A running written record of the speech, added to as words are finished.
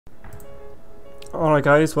Alright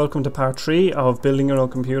guys, welcome to part 3 of building your own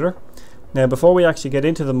computer. Now before we actually get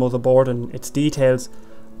into the motherboard and its details,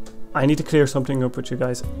 I need to clear something up with you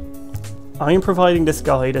guys. I am providing this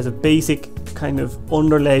guide as a basic kind of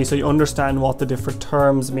underlay so you understand what the different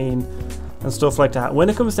terms mean and stuff like that. When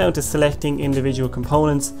it comes down to selecting individual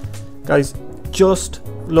components, guys, just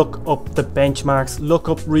look up the benchmarks, look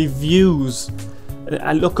up reviews,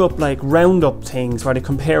 and look up like roundup things where they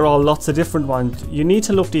compare all lots of different ones. You need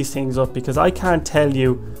to look these things up because I can't tell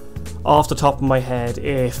you off the top of my head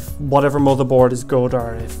if whatever motherboard is good,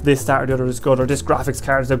 or if this, that or the other is good, or this graphics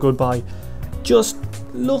card is a good buy. Just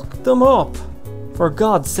look them up, for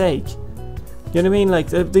God's sake. You know what I mean? Like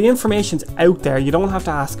the information's out there. You don't have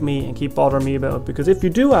to ask me and keep bothering me about it, because if you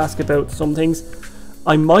do ask about some things,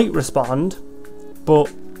 I might respond,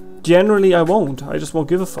 but generally I won't. I just won't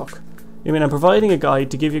give a fuck. I mean, I'm providing a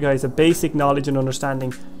guide to give you guys a basic knowledge and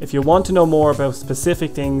understanding. If you want to know more about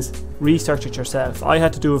specific things, research it yourself. I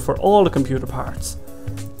had to do it for all the computer parts.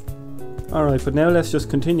 Alright, but now let's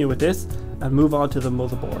just continue with this and move on to the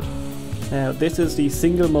motherboard. Now, this is the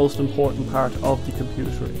single most important part of the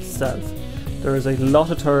computer itself. There is a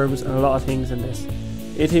lot of terms and a lot of things in this.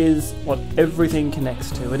 It is what everything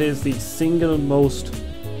connects to. It is the single most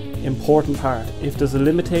important part. If there's a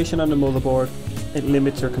limitation on the motherboard, it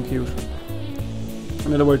limits your computer.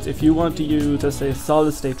 In other words, if you want to use, let's say, a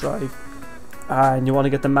solid state drive and you want to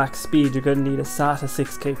get the max speed, you're going to need a SATA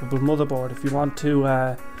 6 capable motherboard. If you want to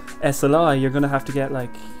SLI, you're going to have to get, like,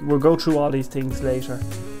 we'll go through all these things later,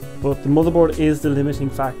 but the motherboard is the limiting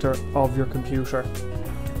factor of your computer,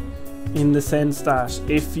 in the sense that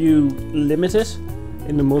if you limit it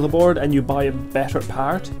in the motherboard and you buy a better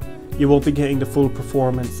part, you won't be getting the full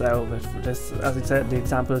performance out of it. For this, as I said, the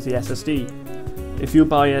example is the SSD. If you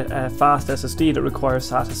buy a fast SSD that requires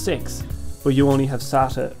SATA 6, but you only have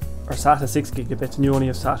SATA 6 gigabits and you only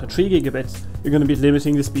have SATA 3 gigabits, you're going to be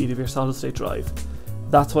limiting the speed of your solid state drive.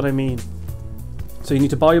 That's what I mean. So you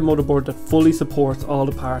need to buy a motherboard that fully supports all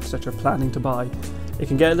the parts that you're planning to buy. It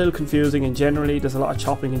can get a little confusing, and generally there's a lot of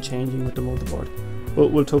chopping and changing with the motherboard, but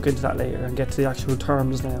we'll talk into that later and get to the actual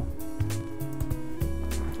terms now.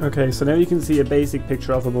 Okay, so now you can see a basic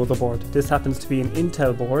picture of a motherboard. This happens to be an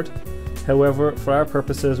Intel board. However, for our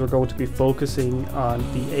purposes, we're going to be focusing on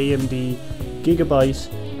the AMD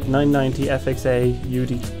Gigabyte 990 FXA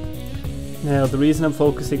UD. Now, the reason I'm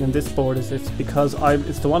focusing on this board is it's because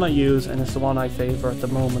it's the one I use and it's the one I favour at the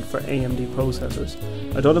moment for AMD processors.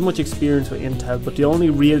 I don't have much experience with Intel, but the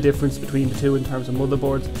only real difference between the two in terms of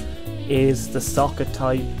motherboards is the socket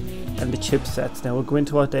type and the chipsets. Now, we'll go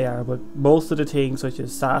into what they are, but most of the things such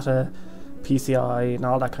as SATA, PCI and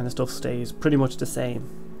all that kind of stuff stays pretty much the same.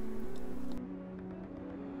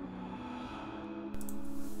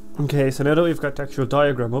 Okay, so now that we've got the actual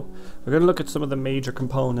diagram up, we're going to look at some of the major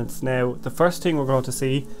components. Now, the first thing we're going to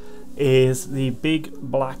see is the big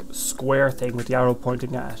black square thing with the arrow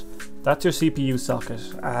pointing at it. That's your CPU socket,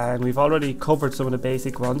 and we've already covered some of the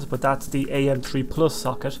basic ones, but that's the AM3 Plus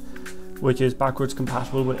socket, which is backwards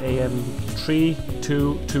compatible with AM3,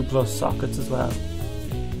 2 Plus sockets as well.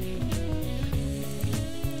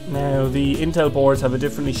 Now, the Intel boards have a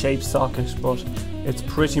differently shaped socket, but it's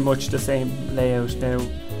pretty much the same layout. Now,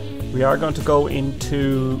 we are going to go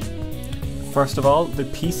into, first of all, the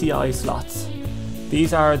PCI slots.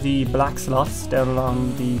 These are the black slots down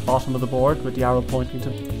along the bottom of the board with the arrow pointing to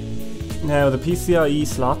them. Now, the PCIe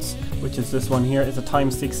slots, which is this one here, is a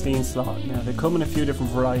x16 slot. Now, they come in a few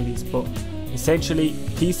different varieties, but essentially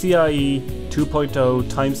PCIe 2.0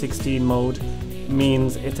 x16 mode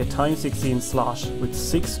means it's a x16 slot with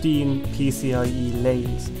 16 PCIe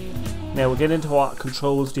lanes. Now, we'll get into what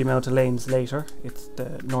controls the amount of lanes later. It's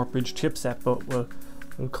the Northbridge chipset, but we'll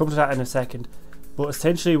come to that in a second. But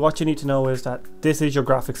essentially what you need to know is that this is your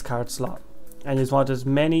graphics card slot, and you want as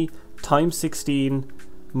many x16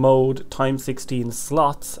 mode x16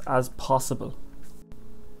 slots as possible.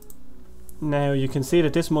 Now, you can see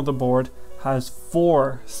that this motherboard has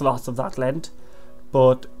 4 slots of that length,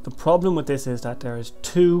 but the problem with this is that there is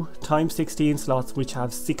 2 x16 slots which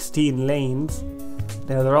have 16 lanes.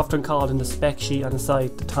 Now, they're often called in the spec sheet on the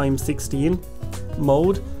site the x16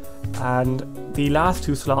 mode, and the last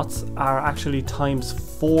 2 slots are actually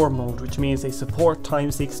x4 mode, which means they support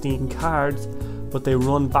x16 cards, but they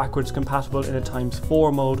run backwards compatible in a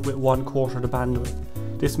x4 mode with 1/4 the bandwidth.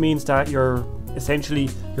 This means that you're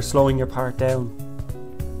slowing your part down.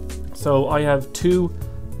 So I have 2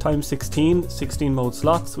 x16 16 mode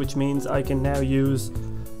slots, which means I can now use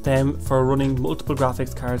them for running multiple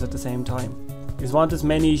graphics cards at the same time. You want as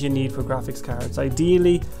many as you need for graphics cards.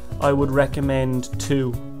 Ideally, I would recommend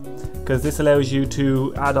 2, because this allows you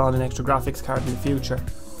to add on an extra graphics card in the future.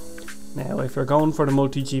 Now if you're going for the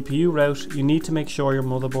multi-GPU route, you need to make sure your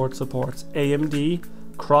motherboard supports AMD,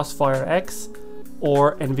 Crossfire X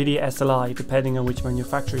or NVIDIA SLI, depending on which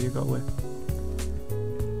manufacturer you go with.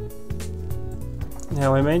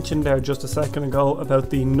 Now I mentioned there just a second ago about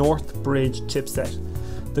the North Bridge chipset.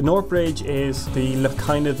 The North Bridge is the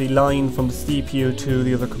kind of the line from the CPU to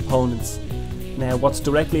the other components. Now what's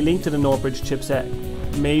directly linked to the North Bridge chipset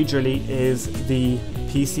majorly is the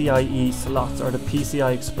PCIe slots, or the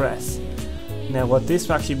PCI Express. Now what this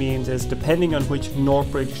actually means is, depending on which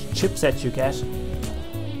North Bridge chipset you get,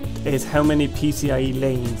 is how many PCIe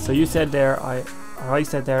lanes. So you said there, I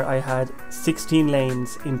said there I had 16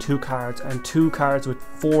 lanes in 2 cards and 2 cards with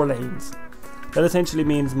 4 lanes. That essentially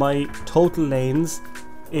means my total lanes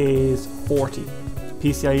is 40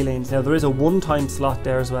 PCIe lanes. Now there is a one-time slot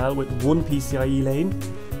there as well with 1 PCIe lane,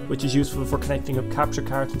 which is useful for connecting up capture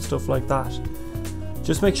cards and stuff like that.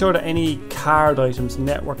 Just make sure that any card items,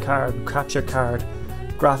 network card, capture card,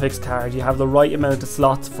 graphics card, you have the right amount of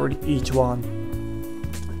slots for each one.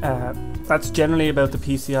 That's generally about the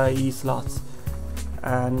PCIe slots.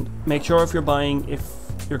 And make sure if you're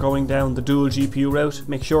going down the dual GPU route,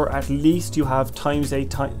 make sure at least you have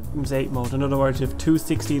 ×8 mode. In other words, you have 2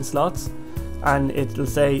 16 slots and it'll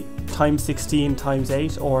say ×16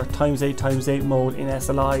 ×8 or ×8 mode in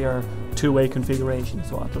SLI, or two-way configuration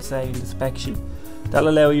is what it'll say in the spec sheet. That'll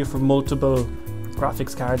allow you for multiple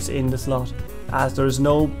graphics cards in the slot, as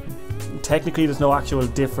technically there's no actual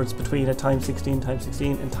difference between a ×16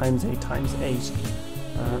 ×16 and ×8 ×8.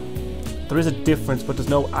 There is a difference, but there's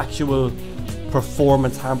no actual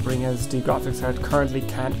performance hampering, as the graphics card currently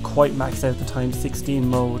can't quite max out the ×16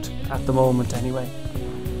 mode at the moment anyway.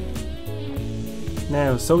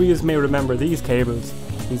 Now, some of you may remember these cables,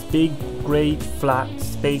 these big, great, flat,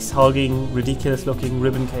 space-hogging, ridiculous-looking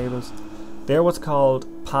ribbon cables. They're what's called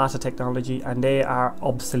PATA technology, and they are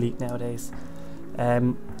obsolete nowadays.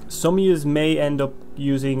 Some of you may end up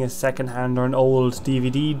using a second-hand or an old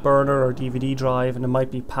DVD burner or DVD drive, and it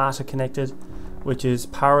might be PATA connected, which is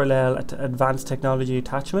parallel advanced technology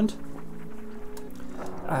attachment.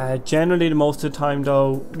 Generally, most of the time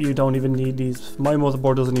though, you don't even need these. My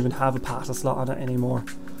motherboard doesn't even have a PATA slot on it anymore.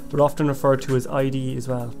 They're often referred to as IDE as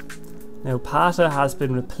well. Now PATA has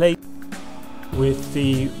been replaced with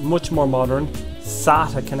the much more modern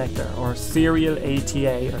SATA connector, or serial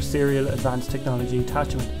ATA, or serial advanced technology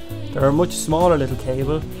attachment. They're a much smaller little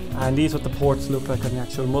cable, and these are what the ports look like on the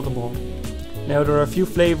actual motherboard. Now there are a few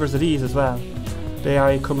flavours of these as well.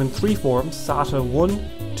 They come in 3 forms: SATA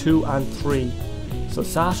 1, 2 and 3. So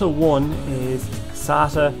SATA 1 is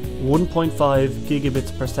SATA 1.5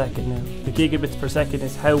 gigabits per second. Now the gigabits per second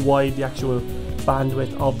is how wide the actual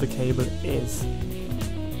bandwidth of the cable is.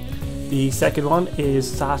 The second one is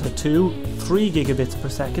SATA 2, 3 gigabits per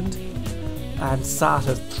second, and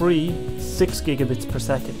SATA 3, 6 gigabits per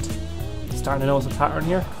second. Starting to notice a pattern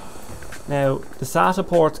here. Now the SATA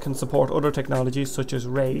ports can support other technologies such as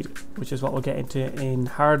RAID, which is what we'll get into in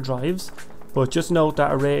hard drives, but just note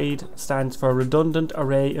that a RAID stands for Redundant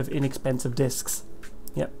Array of Inexpensive Disks.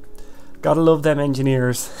 Yep, gotta love them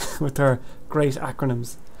engineers with their great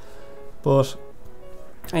acronyms. But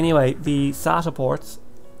anyway, the SATA ports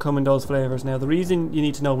come in those flavors. Now the reason you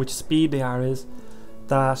need to know which speed they are is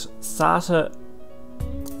that SATA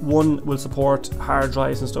 1 will support hard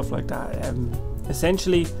drives and stuff like that.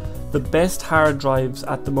 Essentially, the best hard drives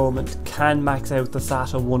at the moment can max out the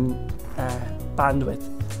SATA 1 bandwidth.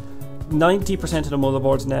 90% of the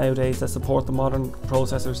motherboards nowadays that support the modern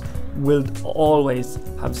processors will always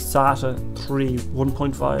have SATA 3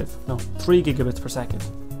 3 gigabits per second,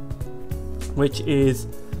 which is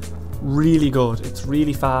really good. It's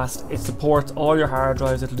really fast. It supports all your hard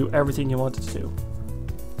drives. It'll do everything you want it to do.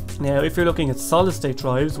 Now if you're looking at solid state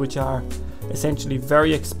drives, which are essentially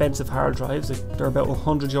very expensive hard drives, they're about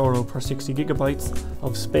 €100 per 60 gigabytes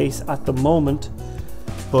of space at the moment,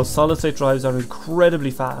 but solid state drives are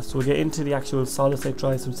incredibly fast. We'll get into the actual solid state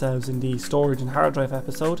drives themselves in the storage and hard drive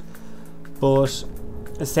episode, but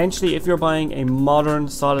essentially if you're buying a modern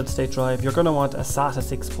solid state drive, you're going to want a SATA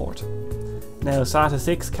 6 port. Now SATA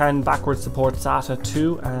 6 can backwards support SATA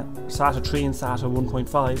 2, SATA 3 and SATA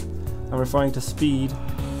 1.5. I'm referring to speed,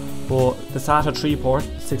 but the SATA 3 port,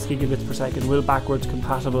 6 gigabits per second, will backwards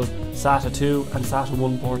compatible SATA 2 and SATA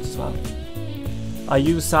 1 ports as well. I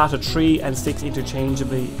use SATA 3 and 6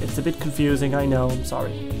 interchangeably. It's a bit confusing, I know, I'm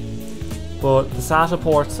sorry. But the SATA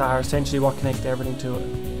ports are essentially what connect everything to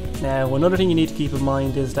it. Now another thing you need to keep in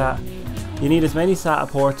mind is that you need as many SATA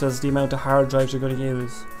ports as the amount of hard drives you're going to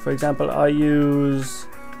use. For example, I use,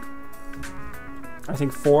 I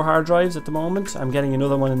think, 4 hard drives at the moment. I'm getting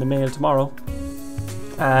another one in the mail tomorrow.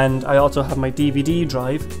 And I also have my DVD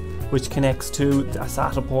drive, which connects to a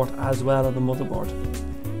SATA port as well on the motherboard.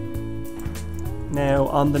 Now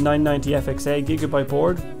on the 990 FXA Gigabyte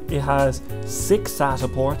board, it has 6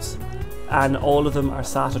 SATA ports and all of them are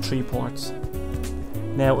SATA 3 ports.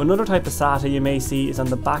 Now another type of SATA you may see is on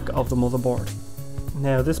the back of the motherboard.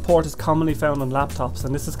 Now this port is commonly found on laptops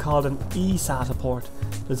and this is called an eSATA port.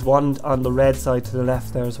 There's one on the red side to the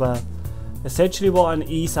left there as well. Essentially what an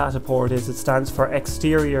eSATA port is, it stands for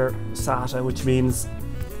exterior SATA, which means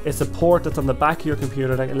it's a port that's on the back of your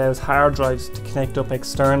computer that allows hard drives to connect up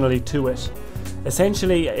externally to it.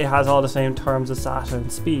 Essentially it has all the same terms as SATA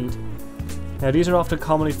and speed. Now these are often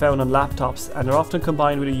commonly found on laptops and they're often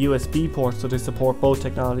combined with a USB port, so they support both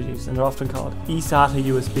technologies, and they're often called eSATA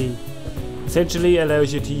USB. Essentially it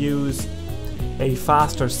allows you to use a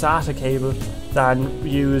faster SATA cable than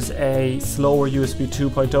use a slower USB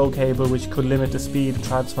 2.0 cable, which could limit the speed and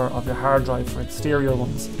transfer of your hard drive for exterior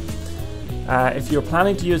ones. If you're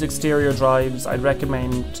planning to use exterior drives, I'd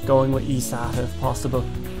recommend going with eSATA if possible.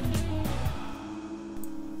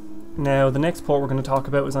 Now the next port we're going to talk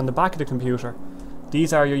about is on the back of the computer.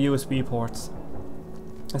 These are your USB ports.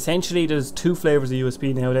 Essentially there's 2 flavors of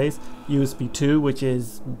USB nowadays. USB 2, which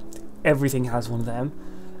is everything has one of them,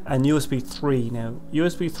 and USB 3. Now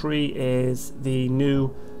USB 3 is the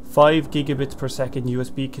new 5 gigabits per second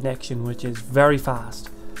USB connection, which is very fast.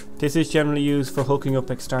 This is generally used for hooking up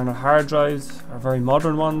external hard drives, or very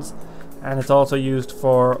modern ones, and it's also used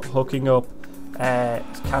for hooking up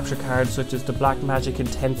capture cards such as the Blackmagic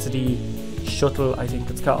Intensity Shuttle, I think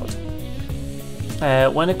it's called.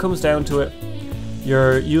 When it comes down to it,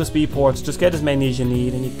 your USB ports, just get as many as you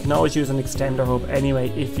need, and you can always use an extender hub anyway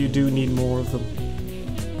if you do need more of them.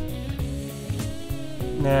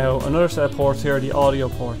 Now another set of ports here are the audio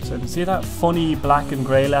ports, and see that funny black and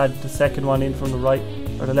grey lad, the second one in from the right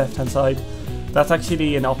or the left hand side? That's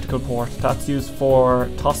actually an optical port. That's used for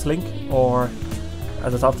Toslink, or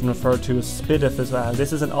as it's often referred to as SPDIF as well.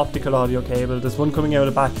 This is an optical audio cable. There's one coming out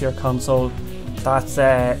of the back of your console that's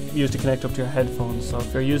used to connect up to your headphones. So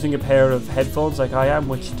if you're using a pair of headphones like I am,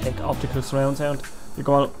 which take optical surround sound, you're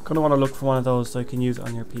going to want to look for one of those so you can use it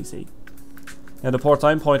on your PC. Now the ports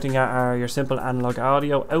I'm pointing at are your simple analog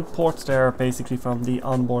audio out ports. They're basically from the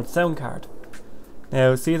onboard sound card.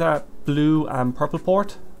 Now see that blue and purple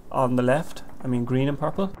port on the left? I mean green and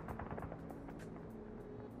purple.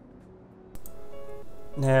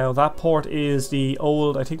 Now that port is the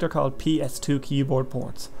old, I think they're called PS2 keyboard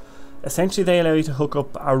ports. Essentially they allow you to hook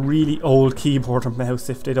up a really old keyboard or mouse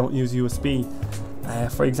if they don't use USB.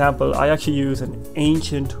 For example, I actually use an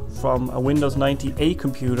ancient from a Windows 98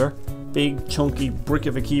 computer, big chunky brick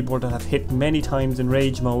of a keyboard that I've hit many times in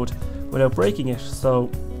rage mode without breaking it,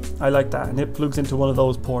 so I like that, and it plugs into one of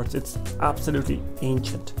those ports. It's absolutely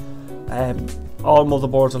ancient. All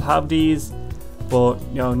motherboards will have these, but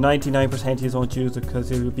 99% of you won't use it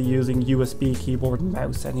because you'll be using USB keyboard and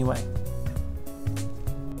mouse anyway.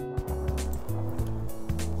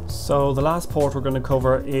 So the last port we're going to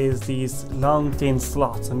cover is these long thin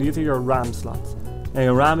slots, and these are your RAM slots. Now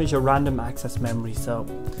your RAM is your random access memory, so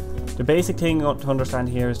the basic thing to understand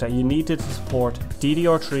here is that you need to support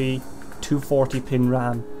DDR3 240 pin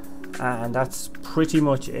RAM, and that's pretty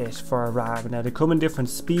much it for a RAM. Now they come in different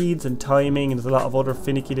speeds and timing, and there's a lot of other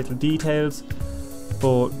finicky little details,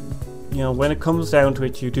 but when it comes down to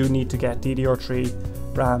it, you do need to get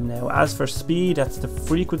DDR3 RAM. Now as for speed, that's the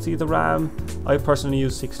frequency of the RAM. I personally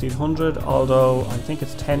use 1600, although I think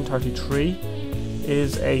it's 1033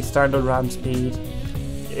 is a standard RAM speed.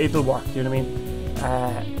 It'll work, you know what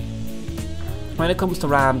I mean? When it comes to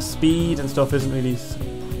RAM, speed and stuff isn't really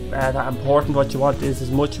that important. What you want is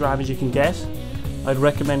as much RAM as you can get. I'd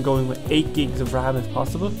recommend going with 8 gigs of RAM if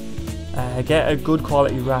possible. Get a good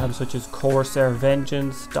quality RAM such as Corsair,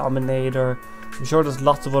 Vengeance, Dominator. I'm sure there's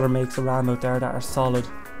lots of other makes of RAM out there that are solid,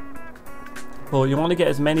 but you want to get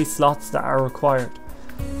as many slots that are required.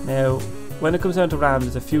 Now when it comes down to RAM,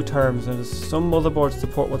 there's a few terms, and some motherboards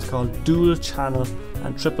support what's called dual channel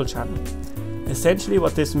and triple channel. Essentially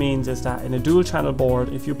what this means is that in a dual channel board,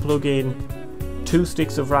 if you plug in 2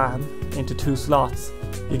 sticks of RAM into 2 slots,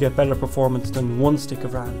 you get better performance than 1 stick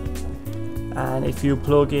of RAM. And if you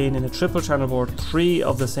plug in a triple channel board 3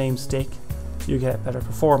 of the same stick, you get better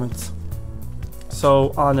performance.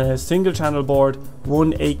 So on a single channel board,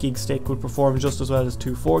 1 8 gig stick would perform just as well as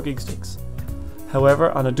 2 4 gig sticks.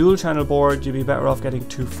 However, on a dual channel board, you'd be better off getting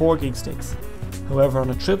 2 4 gig sticks. However, on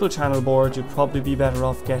a triple channel board, you'd probably be better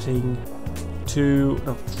off getting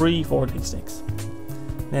 3 4 gig sticks.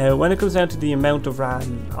 Now when it comes down to the amount of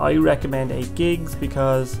RAM, I recommend 8 gigs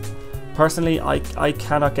because personally I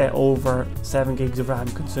cannot get over 7 gigs of RAM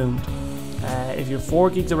consumed. If you have 4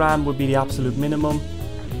 gigs of RAM would be the absolute minimum,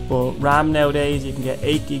 But RAM nowadays, you can get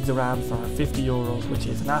 8 gigs of RAM for €50, which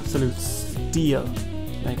is an absolute steal.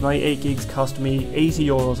 Like, my 8 gigs cost me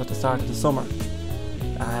 €80 at the start of the summer,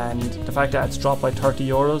 and the fact that it's dropped by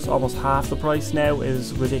 €30, almost half the price now,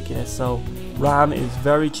 is ridiculous. So RAM is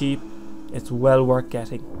very cheap, it's well worth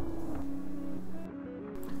getting.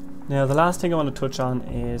 Now the last thing I want to touch on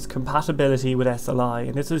is compatibility with SLI,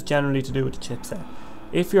 and this is generally to do with the chipset.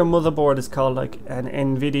 If your motherboard is called like an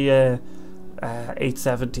NVIDIA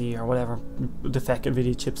 870 or whatever the feck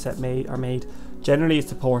NVIDIA chipset made, generally it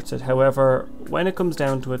supports it. However, when it comes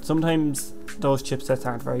down to it, sometimes those chipsets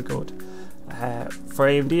aren't very good. For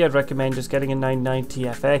AMD, I'd recommend just getting a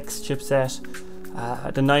 990FX chipset.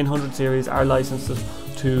 The 900 series are licensed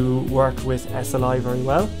to work with SLI very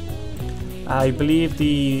well. I believe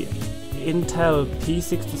the Intel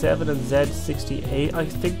P67 and Z68, I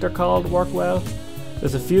think they're called, work well.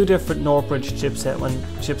 There's a few different Northbridge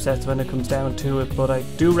chipsets when it comes down to it, but I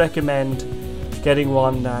do recommend getting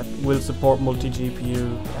one that will support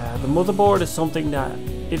multi-GPU. The motherboard is something that,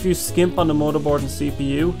 if you skimp on the motherboard and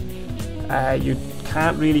CPU, you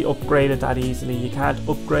can't really upgrade it that easily. You can't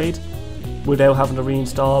upgrade without having to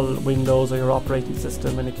reinstall Windows or your operating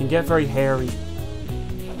system, and it can get very hairy.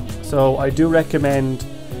 So I do recommend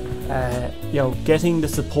getting the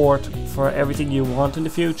support for everything you want in the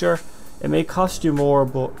future. It may cost you more,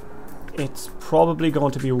 but it's probably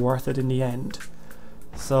going to be worth it in the end.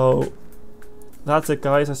 So that's it,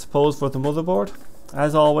 guys, I suppose, for the motherboard.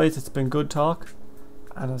 As always, it's been good talk,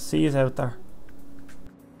 and I'll see you out there.